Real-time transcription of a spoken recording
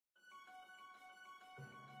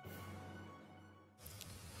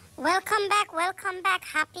Welcome back.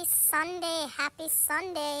 Happy Sunday, happy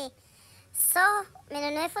Sunday. So, I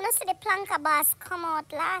don't know if you see the Planka boss come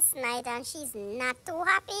out last night and she's not too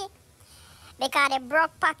happy because the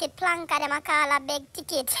broke pocket Planka, them a call a big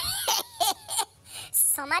ticket.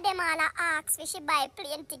 Some of them all a ask we should buy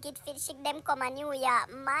plane ticket for them come a New Year.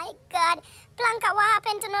 My God, Planka, what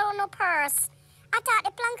happened to no purse? I thought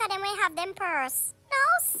the Planka them may have them purse. No,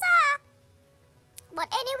 sir.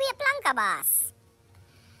 But anyway, Planka boss.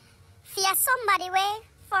 For somebody way,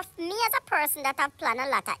 for me as a person that have planned a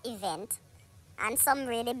lot of event and some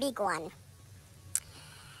really big one.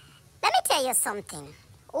 Let me tell you something.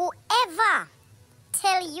 Whoever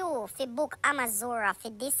tell you to book Amazura for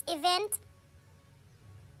this event,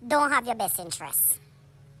 don't have your best interest.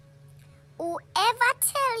 Whoever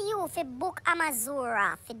tell you to book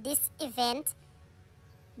Amazura for this event,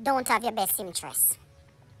 don't have your best interest.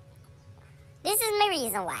 This is my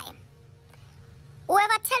reason why.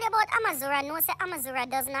 Whoever tell you about Amazura knows that Amazura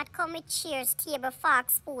does not come with chairs, table, fork,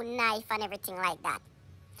 spoon, knife, and everything like that.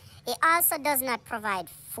 It also does not provide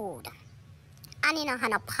food. And you know how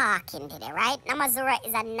no parking did it, right? Amazura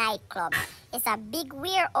is a nightclub. It's a big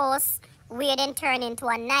warehouse where then turn into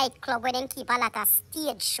a nightclub where then keep a lot of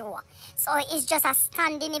stage show. So it's just a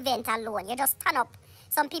standing event alone. You just stand up.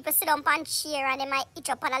 Some people sit up on chair and they might itch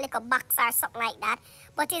up on a little box or something like that.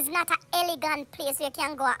 But it's not an elegant place where you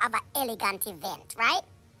can go and have an elegant event, right?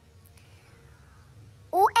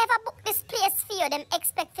 Whoever book this place for you, them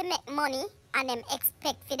expect to make money and them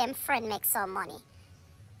expect for them friend make some money.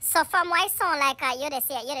 So from why sound like you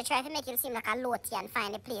they try to make it seem like a Lottie and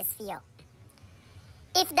find a place for you.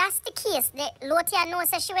 If that's the case, the Lottie knows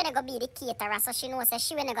that she wanna go be the caterer, so she knows that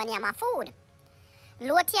she wanna go near my food.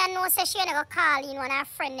 Lottie knows that she wanna go call in one of her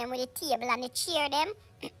friend them with the table and the chair them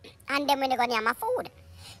and them wanna go near my food.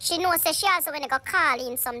 She knows that she also wanna go call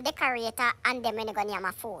in some decorator and them wanna go near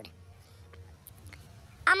my food.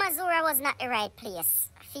 Amazura was not the right place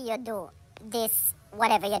for you to do this,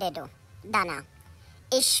 whatever you do, Donna.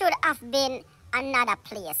 It should have been another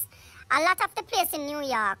place. A lot of the places in New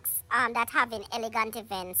York that having elegant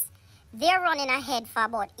events, they're running ahead for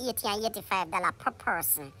about $80 and $85 per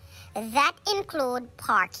person. That include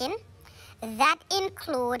parking, that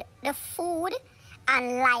include the food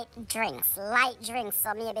and light drinks.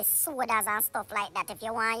 So maybe sodas and stuff like that. If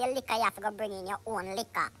you want your liquor, you have to go bring in your own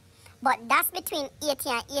liquor. But that's between $80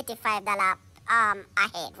 and $85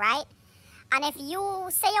 ahead, right? And if you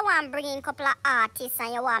say you want to bring in a couple of artists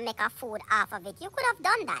and you want to make a food off of it, you could have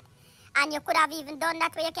done that. And you could have even done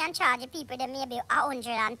that where you can charge the people them maybe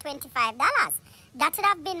 $125. That would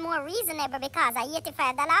have been more reasonable because a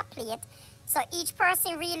 $85 plate. So each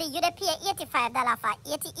person really, you pay $85 for,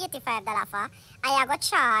 $85 for, and you go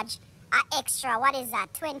charge an extra, what is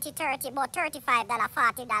that, 20, 30, about $35,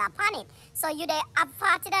 $40 upon it. So you have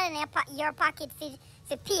 $40 in your pocket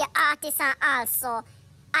for pay artists and also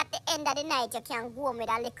at the end of the night you can go home with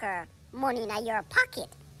a liquor money in your pocket.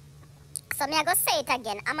 So me I go say it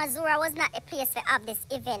again, Amazura was not a place to have this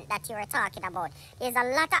event that you were talking about. There's a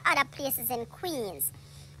lot of other places in Queens.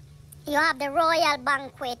 You have the Royal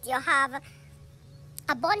Banquet, you have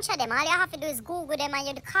a bunch of them. All you have to do is Google them and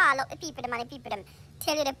you call up the people them and the people them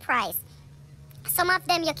tell you the price. Some of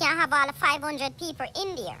them you can have all 500 people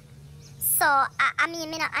in there. So I mean,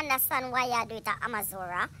 me not understand why you do it at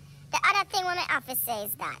Amazura. The other thing what I have to say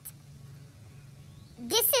is that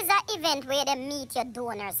this is an event where they meet your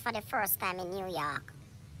donors for the first time in New York.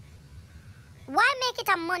 Why make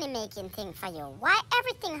it a money-making thing for you? Why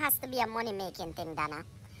everything has to be a money-making thing, Donna?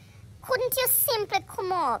 Couldn't you simply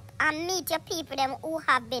come up and meet your people them who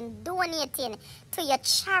have been donating to your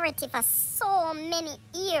charity for so many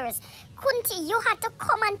years? Couldn't you have to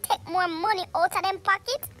come and take more money out of them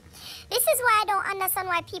pocket? This is why I don't understand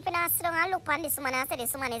why people now sit down and look on this woman and say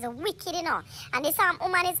this woman is wicked, you know. And this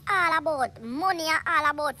woman is all about money and all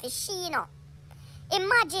about for she, you know.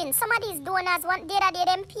 Imagine some of these donors one day that they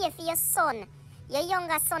them pay for your son, your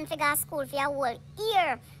younger son for go school for your whole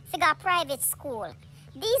year, for go private school.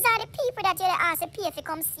 These are the people that you ask to pay if you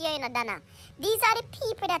come see you, you know, Donna. These are the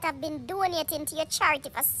people that have been donating to your charity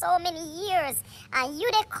for so many years. And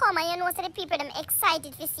you they come and you know so the people them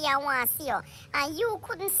excited to see and want to see you. And you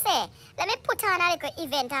couldn't say, let me put on a little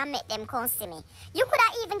event and make them come see me. You could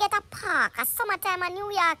have even get a park, a summertime in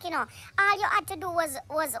New York, you know. All you had to do was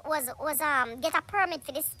get a permit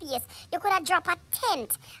for the space. You could have dropped a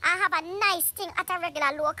tent and have a nice thing at a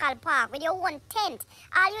regular local park with your own tent.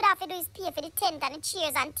 All you'd have to do is pay for the tent and the chairs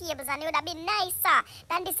and tables, and it would have been nicer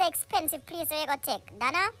than this expensive place where you go take.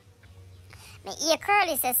 Donna, me hear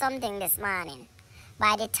Curly say something this morning.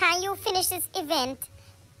 By the time you finish this event,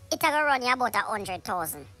 it'll run you about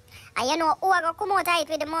 100,000. And you know who I go come out of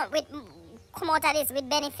it with come out of this with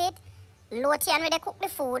benefit? Lotian where they cook the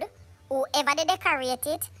food, whoever they decorate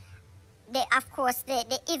it, of course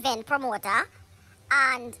the event promoter,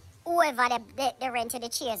 and whoever they rent the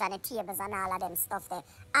chairs and the tables and all of them stuff there,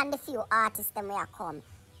 and the few artists them will come.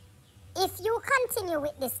 If you continue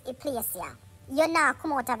with this place here, you now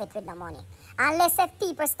come out of it with no money. Unless if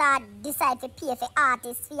people decide to pay for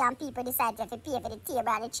artists fee and people decide to pay for the table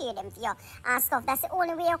and the chair them for you and stuff. That's the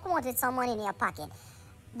only way you come out with some money in your pocket.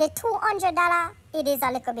 The $200, it is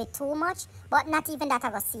a little bit too much, but not even that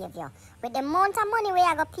I go save you. With the amount of money where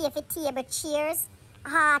I go pay for table, chairs,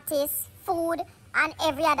 artists, food, and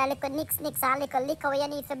every other little nicks and little liquor where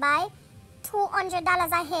you need to buy,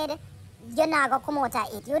 $200 a head, you're not going to come out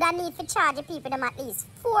of it. You don't need to charge the people them at least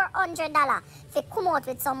 $400 to come out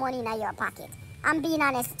with some money in your pocket. I'm being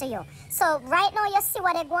honest to you. So right now you see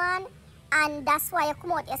what they go on, and that's why you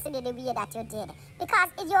come out yesterday the way that you did. Because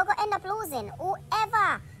if you're going to end up losing,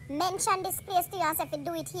 whoever mentioned this place to you and said if you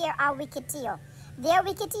do it here are wicked to you. They're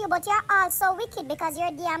wicked to you, but you're also wicked because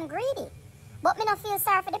you're damn greedy. But me don't feel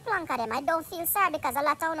sorry for the Planka them. I don't feel sorry because a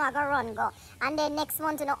lot of you are go. And then next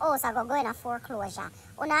month in the house I go in a foreclosure.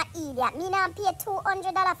 Una idiot. Me not pay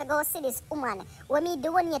 $200 to go see this woman. When me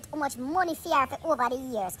donate how much money for her for over the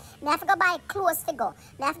years. Me have to go buy clothes to go.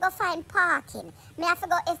 Me have to go find parking. Me have to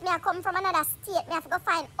go, if me I come from another state, me have to go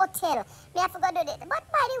find hotel. Me have to go do this. But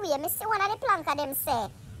by the way, me see one of the Planka them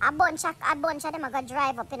say, a bunch of them are going to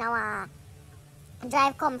drive up in our,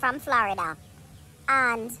 drive come from Florida.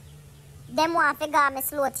 And them want to go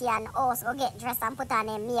Miss Lotian house, go get dressed and put on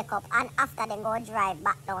their makeup, and after them go drive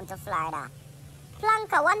back down to Florida.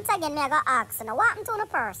 Planka, once again, me I go ask you, what happened to the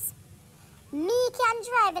purse? Me can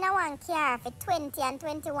drive in a one car for 20 and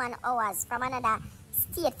 21 hours from another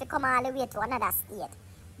state to come all the way to another state.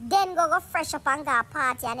 Then go fresh up and go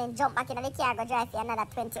party and then jump back in the car, go drive for another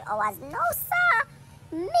 20 hours. No, sir.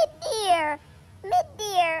 Me dear,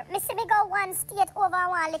 me see me go one state over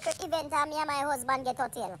one little event and me and my husband get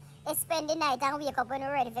hotel. I spend the night and wake up when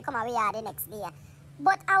we're ready to come away the next day.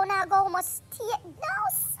 But I will not go home state. No,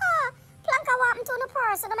 sir. Planka what happened to the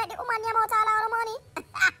person to make the woman yam out all the money.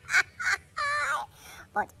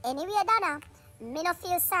 But anyway, Donna, me no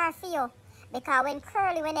feel sorry for you. Because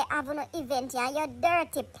when they have an event and your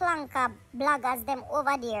dirty Planka bloggers them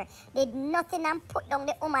over there did nothing and put down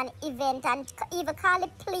the woman event and even call the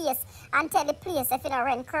place and tell the place if you don't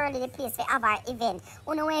rent Curly the place for have our event.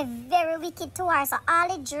 You know we're very wicked to her. So all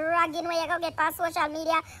the dragging where you go get on social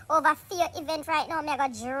media over for your event right now, I'm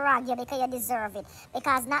going to drag you because you deserve it.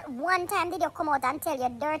 Because not one time did you come out and tell your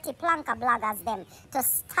dirty Planka bloggers them to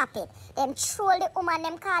stop it. Them troll the woman,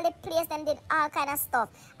 them call the place, them did all kind of stuff.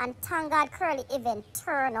 And thank God Curly event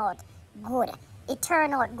turn out good. It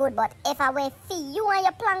turned out good, but if I were for you and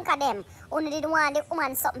your Planka them, only didn't want the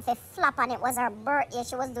woman something for flap and it was her birthday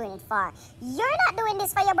she was doing it for. You're not doing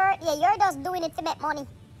this for your birthday, you're just doing it to make money.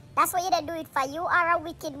 That's what you do it for. You are a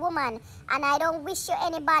wicked woman and I don't wish you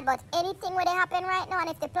any bad, but anything will happen right now and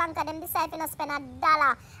if the Planka them decide to not spend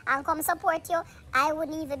 $1 and come support you, I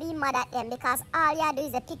wouldn't even be mad at them because all you do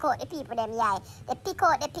is to pick out the people them yeah. They pick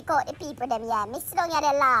out the people them yeah. Me sit down here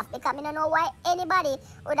they laugh because I don't know why anybody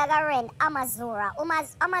would have got rent Amazura.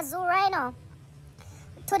 Amazura, you know.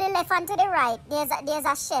 To the left and to the right, there's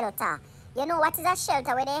a shelter. You know what is a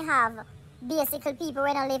shelter where they have basically people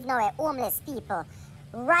who don't live nowhere, homeless people.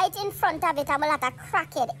 Right in front of it, I'm a lot of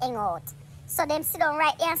crackhead hang out. So them sit down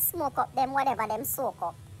right here and smoke up them whatever them soak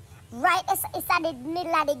up. Right, it's at the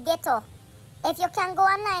middle of the ghetto. If you can go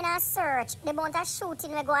online and search the amount of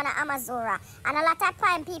shooting we go on at Amazura, and a lot of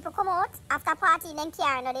time people come out after partying and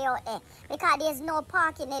carrying they out there because there's no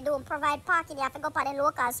parking, they don't provide parking, you have to go up on the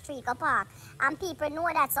local street or park. And people know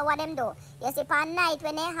that, so what them do? You see, per night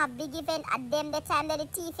when they have big event, at them the time that the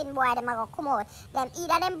thief in boy them are going to come out, them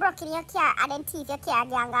either them broke in your car or them thief your car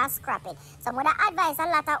and go scrap it. So I'm going to advise a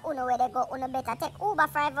lot of uno where they go, uno better take Uber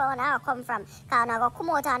for everyone where come from, because uno go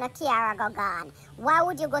come out on a car or go gone. Why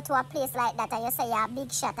would you go to a place like that and you say you're a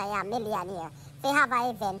big shot and you're a millionaire? If you have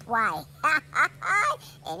an event, why?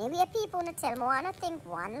 Anyway, people, tell me what I think.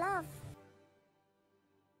 One love.